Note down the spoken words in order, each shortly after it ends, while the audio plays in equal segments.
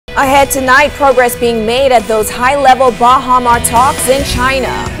Ahead tonight, progress being made at those high-level Bahamar talks in China.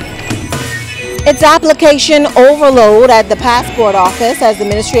 It's application overload at the passport office as the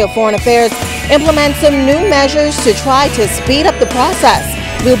Ministry of Foreign Affairs implements some new measures to try to speed up the process.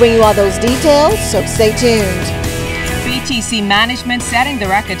 We'll bring you all those details, so stay tuned. BTC management setting the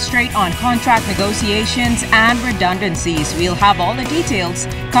record straight on contract negotiations and redundancies. We'll have all the details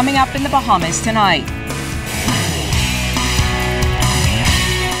coming up in the Bahamas tonight.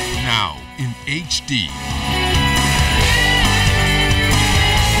 Now in HD.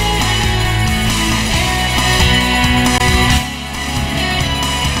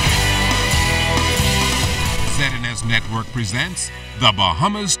 ZNS Network presents The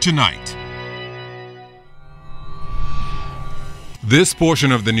Bahamas Tonight. This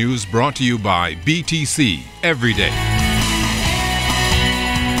portion of the news brought to you by BTC Every Day.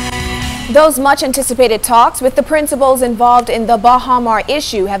 Those much-anticipated talks with the principals involved in the Bahamar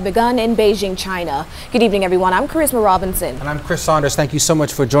issue have begun in Beijing, China. Good evening, everyone. I'm Charisma Robinson. And I'm Chris Saunders. Thank you so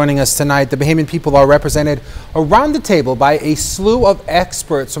much for joining us tonight. The Bahamian people are represented around the table by a slew of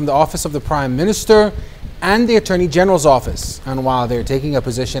experts from the Office of the Prime Minister and the Attorney General's office. And while they're taking a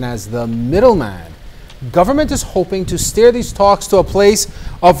position as the middleman, government is hoping to steer these talks to a place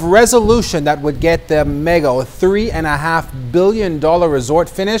of resolution that would get the mega $3.5 billion resort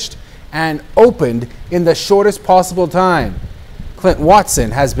finished and opened in the shortest possible time. Clint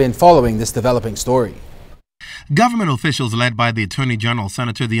Watson has been following this developing story. Government officials led by the Attorney General,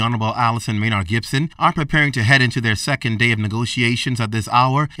 Senator the Honorable Allison Maynard Gibson, are preparing to head into their second day of negotiations at this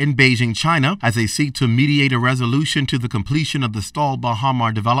hour in Beijing, China, as they seek to mediate a resolution to the completion of the stalled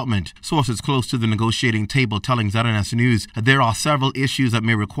Bahamar development. Sources close to the negotiating table telling ZNS News that there are several issues that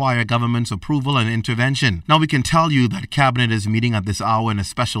may require government's approval and intervention. Now, we can tell you that Cabinet is meeting at this hour in a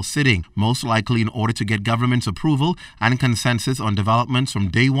special sitting, most likely in order to get government's approval and consensus on developments from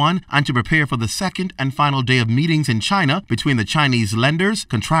day one and to prepare for the second and final day of meetings in China between the Chinese lenders,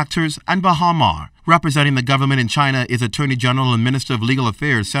 contractors, and Bahamar. Representing the government in China is Attorney General and Minister of Legal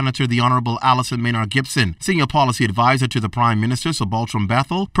Affairs, Senator the Honorable Allison Maynard Gibson, Senior Policy Advisor to the Prime Minister, Sir Baltram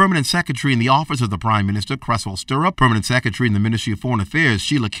Bethel, Permanent Secretary in the Office of the Prime Minister, Cresswell Stirrup, Permanent Secretary in the Ministry of Foreign Affairs,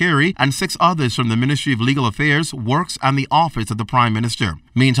 Sheila Carey, and 6 others from the Ministry of Legal Affairs, Works, and the Office of the Prime Minister.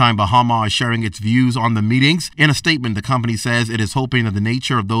 Meantime, Bahamar is sharing its views on the meetings. In a statement, the company says it is hoping that the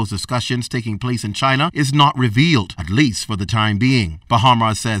nature of those discussions taking place in China is not revealed, at least for the time being.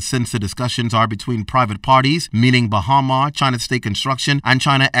 Bahamar says since the discussions are between private parties, meaning Bahamar, China State Construction, and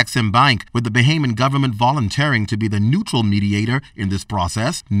China Exim Bank, with the Bahamian government volunteering to be the neutral mediator in this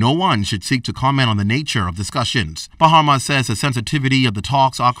process, no one should seek to comment on the nature of discussions. Bahamar says the sensitivity of the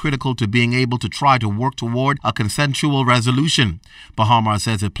talks are critical to being able to try to work toward a consensual resolution. Bahamar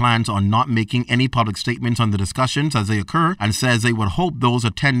says it plans on not making any public statements on the discussions as they occur and says they would hope those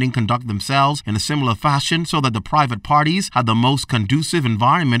attending conduct themselves in a similar fashion so that the private parties have the most conducive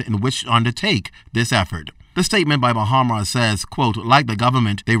environment in which to undertake this effort. The statement by Bahamar says, quote, like the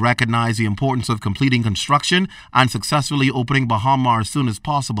government, they recognize the importance of completing construction and successfully opening Bahamar as soon as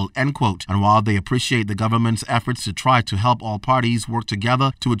possible, end quote. And while they appreciate the government's efforts to try to help all parties work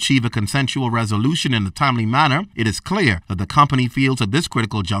together to achieve a consensual resolution in a timely manner, it is clear that the company feels at this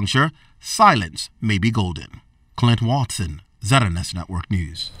critical juncture, silence may be golden. Clint Watson, ZNS Network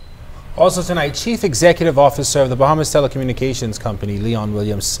News. Also tonight, Chief Executive Officer of the Bahamas Telecommunications Company, Leon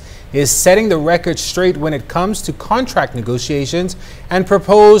Williams, is setting the record straight when it comes to contract negotiations and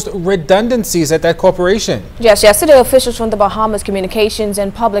proposed redundancies at that corporation. Yes, yesterday officials from the Bahamas Communications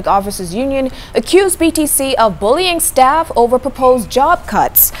and Public Officers Union accused BTC of bullying staff over proposed job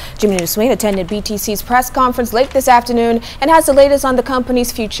cuts. Jimmy Nuswain attended BTC's press conference late this afternoon and has the latest on the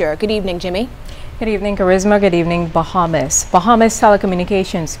company's future. Good evening, Jimmy. Good evening, Charisma. Good evening, Bahamas. Bahamas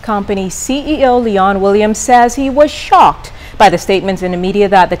Telecommunications Company CEO Leon Williams says he was shocked by the statements in the media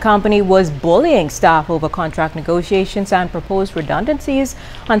that the company was bullying staff over contract negotiations and proposed redundancies.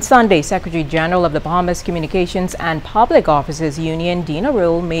 On Sunday, Secretary General of the Bahamas Communications and Public Officers Union, Dina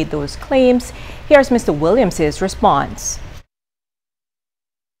Rule, made those claims. Here's Mr. Williams' response.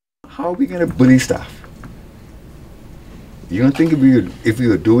 How are we going to bully staff? You don't think if we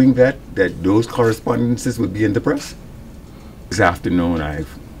were doing that those correspondences would be in the press? This afternoon,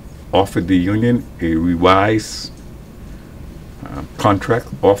 I've offered the union a revised contract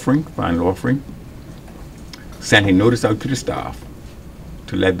offering, final offering, sent a notice out to the staff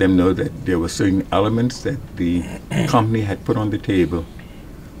to let them know that there were certain elements that the company had put on the table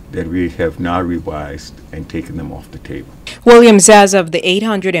that we have now revised and taken them off the table. Williams says of the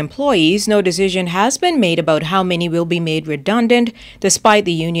 800 employees, no decision has been made about how many will be made redundant, despite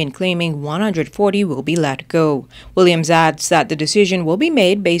the union claiming 140 will be let go. Williams adds that the decision will be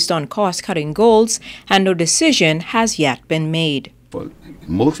made based on cost-cutting goals, and no decision has yet been made. Well,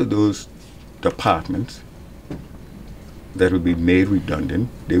 most of those departments that will be made redundant,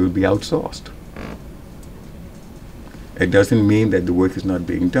 they will be outsourced. It doesn't mean that the work is not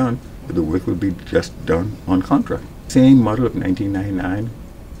being done, but the work will be just done on contract. Same model of 1999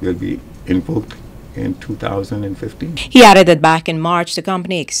 will be invoked in 2015. He added that back in March, the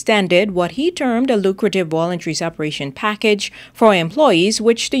company extended what he termed a lucrative voluntary separation package for employees,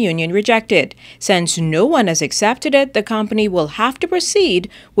 which the union rejected. Since no one has accepted it, the company will have to proceed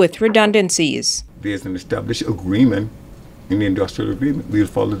with redundancies. There's an established agreement in the industrial agreement. We'll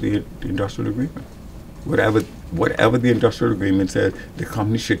follow the industrial agreement. Whatever the industrial agreement says, the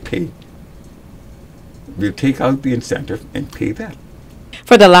company should pay. We'll take out the incentive and pay that.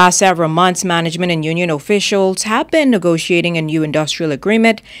 For the last several months, management and union officials have been negotiating a new industrial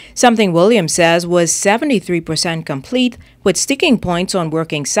agreement, something Williams says was 73% complete, with sticking points on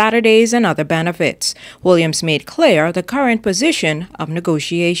working Saturdays and other benefits. Williams made clear the current position of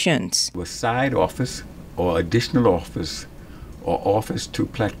negotiations. A side office or additional office or office to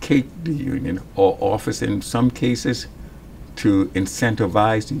placate the union or office in some cases to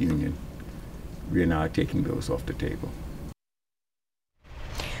incentivize the union, we are now taking those off the table.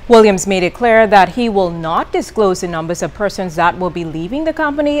 Williams made it clear that he will not disclose the numbers of persons that will be leaving the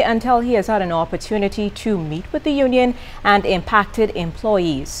company until he has had an opportunity to meet with the union and impacted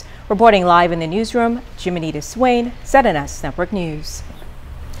employees. Reporting live in the newsroom, Jimenita Swain, ZNS Network News.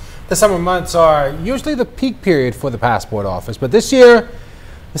 The summer months are usually the peak period for the passport office, but this year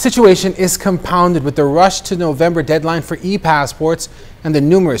the situation is compounded with the rush to November deadline for e-passports and the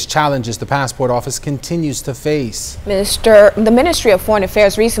numerous challenges the passport office continues to face. The Ministry of Foreign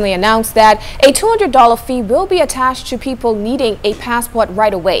Affairs recently announced that a $200 fee will be attached to people needing a passport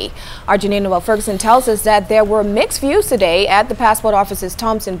right away. Our Janine Ferguson tells us that there were mixed views today at the passport office's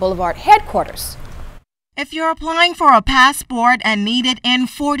Thompson Boulevard headquarters. If you're applying for a passport and need it in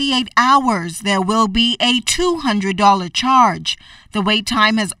 48 hours, there will be a $200 charge. The wait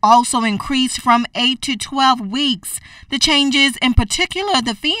time has also increased from 8 to 12 weeks. The changes, in particular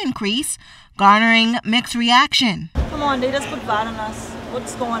the fee increase, garnering mixed reaction. Come on, they just put VAT on us.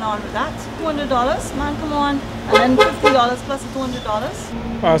 What's going on with that? $200, man, come on. And then $50 plus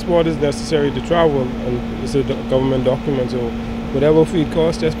 $200. Passport is necessary to travel, and it's a government document, so whatever fee it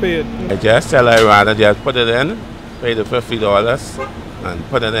costs, just pay it. I just tell her rather just put it in, pay the $50 and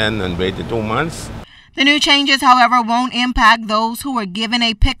put it in and wait the 2 months. The new changes, however, won't impact those who were given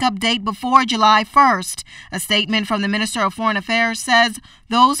a pickup date before July 1st. A statement from the Minister of Foreign Affairs says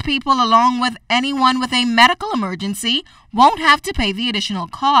those people, along with anyone with a medical emergency, won't have to pay the additional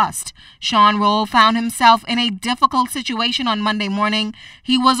cost. Sean Roll found himself in a difficult situation on Monday morning.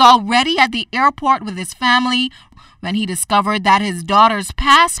 He was already at the airport with his family when he discovered that his daughter's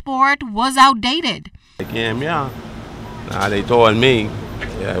passport was outdated. They came, yeah. Now they told me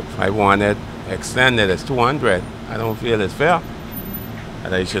if I wanted extended, it's $200. I don't feel it's fair.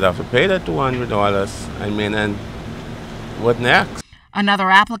 And I should have to pay the $200. I mean, and what next? Another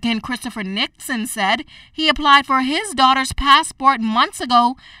applicant, Christopher Nixon, said he applied for his daughter's passport months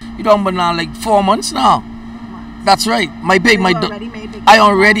ago. You don't been on like 4 months now. That's right. I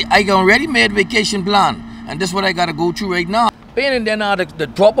already made vacation plan. And this is what I got to go through right now. Paying in there now the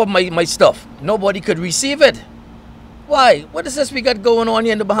drop of my stuff. Nobody could receive it. Why? What is this we got going on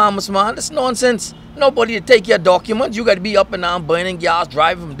here in the Bahamas, man? That's nonsense. Nobody to take your documents. You got to be up and down burning gas,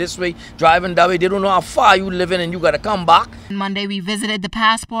 driving from this way, driving that way. They don't know how far you living and you got to come back. On Monday, we visited the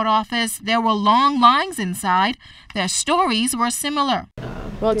passport office. There were long lines inside. Their stories were similar.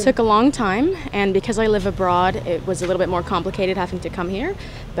 Well, it took a long time, and because I live abroad, it was a little bit more complicated having to come here.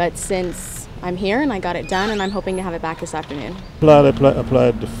 But since I'm here and I got it done, and I'm hoping to have it back this afternoon. I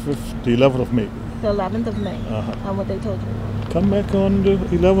applied the 11th of May. The 11th of May. And what they told you? Come back on the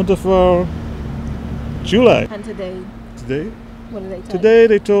 11th of July. And today? Today? What did they tell you? Today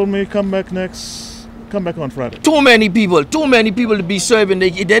they told me come back on Friday. Too many people to be serving. They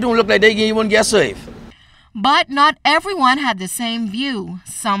don't look like they can even get served. But not everyone had the same view.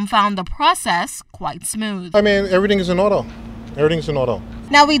 Some found the process quite smooth. I mean, everything is in order. Everything's in order.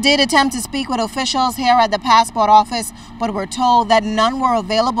 Now, we did attempt to speak with officials here at the passport office, but were told that none were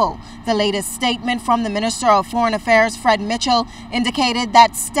available. The latest statement from the Minister of Foreign Affairs, Fred Mitchell, indicated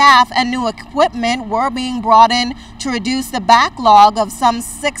that staff and new equipment were being brought in to reduce the backlog of some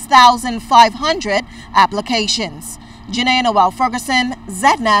 6,500 applications. Janae Noel Ferguson,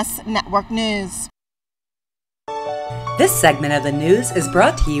 ZNS Network News. This segment of the news is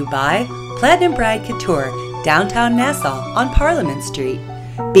brought to you by Platinum Bride Couture, downtown Nassau on Parliament Street.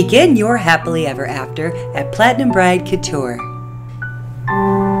 Begin your happily ever after at Platinum Bride Couture.